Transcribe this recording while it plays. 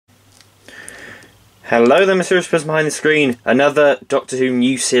Hello there, mysterious person behind the screen. Another Doctor Who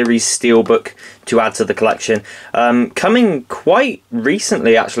new series Steelbook to add to the collection. Coming quite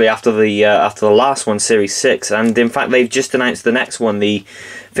recently, actually, after the last one, Series 6, and in fact they've just announced the next one, the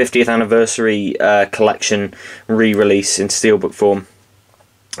 50th anniversary collection re-release in Steelbook form.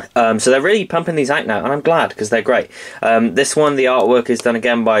 So they're really pumping these out now, and I'm glad, because they're great. This one, the artwork is done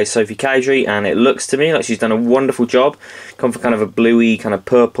again by Sophie Cowdery, and it looks to me like she's done a wonderful job. Come for kind of a bluey, kind of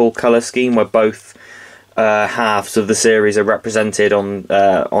purple colour scheme, where both halves of the series are represented on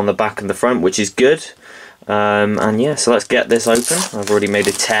the back and the front, which is good. And yeah, so let's get this open. I've already made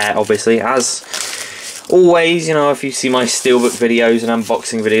a tear, obviously, as always. You know, if you see my Steelbook videos and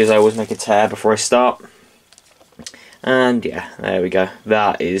unboxing videos, I always make a tear before I start. And yeah, there we go.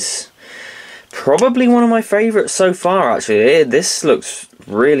 That is probably one of my favourites so far, actually. This looks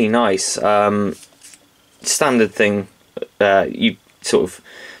really nice. Standard thing.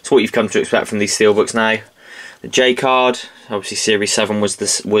 It's what you've come to expect from these Steelbooks now. The J card, obviously Series 7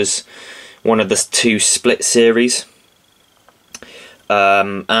 was one of the two split series.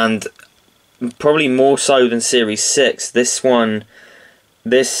 And probably more so than Series 6, this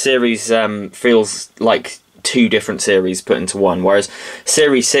series feels like two different series put into one, whereas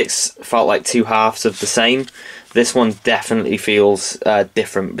Series 6 felt like two halves of the same. This one definitely feels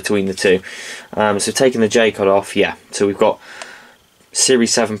different between the two. So taking the J card off, yeah, so we've got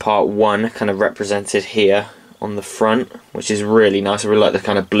Series 7 Part 1 kind of represented here on the front, which is really nice. I really like the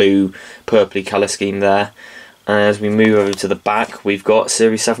kind of blue purpley colour scheme there. And as we move over to the back, we've got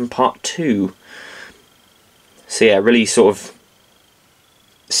Series 7 Part 2. So yeah, really sort of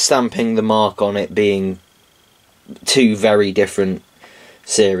stamping the mark on it being two very different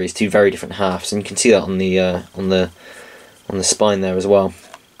series, two very different halves, and you can see that on the spine there as well.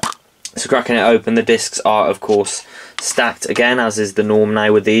 So cracking it open, the discs are of course stacked again, as is the norm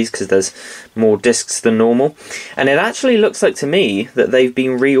now with these, because there's more discs than normal. And it actually looks like to me that they've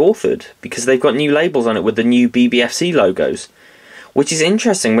been re-authored, because they've got new labels on it with the new BBFC logos, which is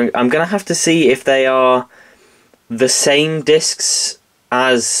interesting. I'm going to have to see if they are the same discs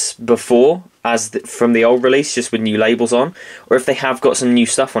as before, from the old release, just with new labels on, or if they have got some new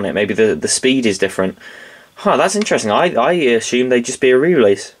stuff on it. Maybe the speed is different. Huh, that's interesting. I assume they'd just be a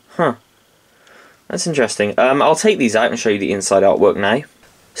re-release. Huh. That's interesting. I'll take these out and show you the inside artwork now.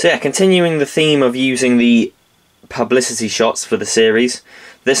 So yeah, continuing the theme of using the publicity shots for the series,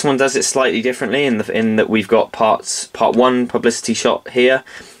 this one does it slightly differently in that we've got part 1 publicity shot here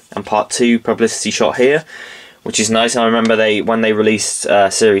and part 2 publicity shot here, which is nice. I remember when they released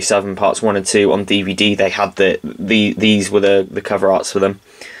Series 7 Parts 1 and 2 on DVD, they had these were the cover arts for them.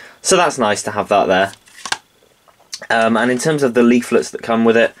 So that's nice to have that there. And in terms of the leaflets that come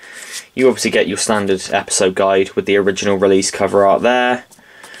with it, you obviously get your standard episode guide with the original release cover art there.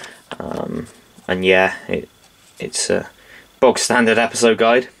 And yeah, it's a bog standard episode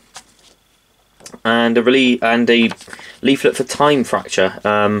guide. And a leaflet for Time Fracture.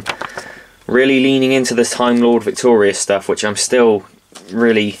 Really leaning into this Time Lord Victorious stuff, which I'm still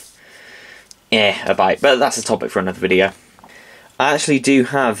really about, but that's a topic for another video. I actually do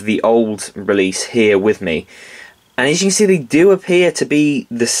have the old release here with me, and as you can see, they do appear to be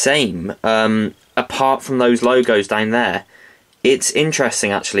the same, apart from those logos down there. It's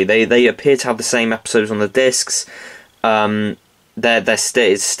interesting, actually. They appear to have the same episodes on the discs.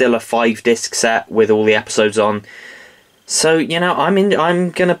 It's still a 5-disc set with all the episodes on. So, you know, I'm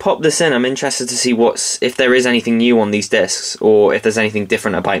gonna pop this in. I'm interested to see if there is anything new on these discs, or if there's anything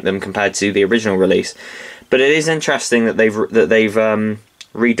different about them compared to the original release. But it is interesting that they've redone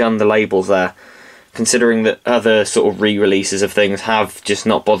the labels there, considering that other sort of re-releases of things have just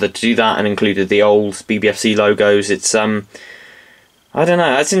not bothered to do that and included the old BBFC logos. It's I don't know.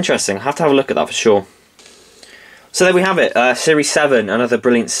 That's interesting. I'll have to have a look at that for sure. So there we have it, Series 7, another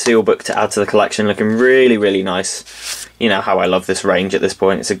brilliant Steelbook to add to the collection, looking really, really nice. You know how I love this range at this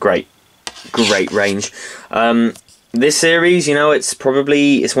point. It's a great range. This series, you know, it's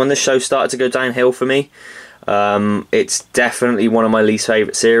when the show started to go downhill for me. It's definitely one of my least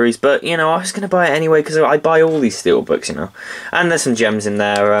favourite series, but, you know, I was going to buy it anyway because I buy all these Steelbooks, you know. And there's some gems in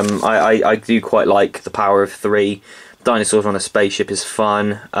there. I do quite like The Power of 3. Dinosaurs on a Spaceship is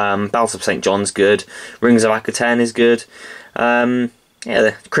fun. Battles of St. John's good. Rings of Akaten is good. Yeah,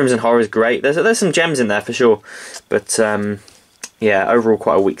 the Crimson Horror is great. There's some gems in there for sure. But yeah, overall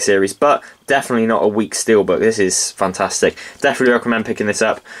quite a weak series, but definitely not a weak Steelbook. This is fantastic. Definitely recommend picking this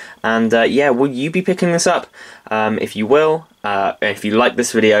up. And yeah, will you be picking this up? If you will, if you like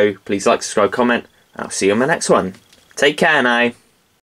this video, please like, subscribe, comment. I'll see you on the next one. Take care now.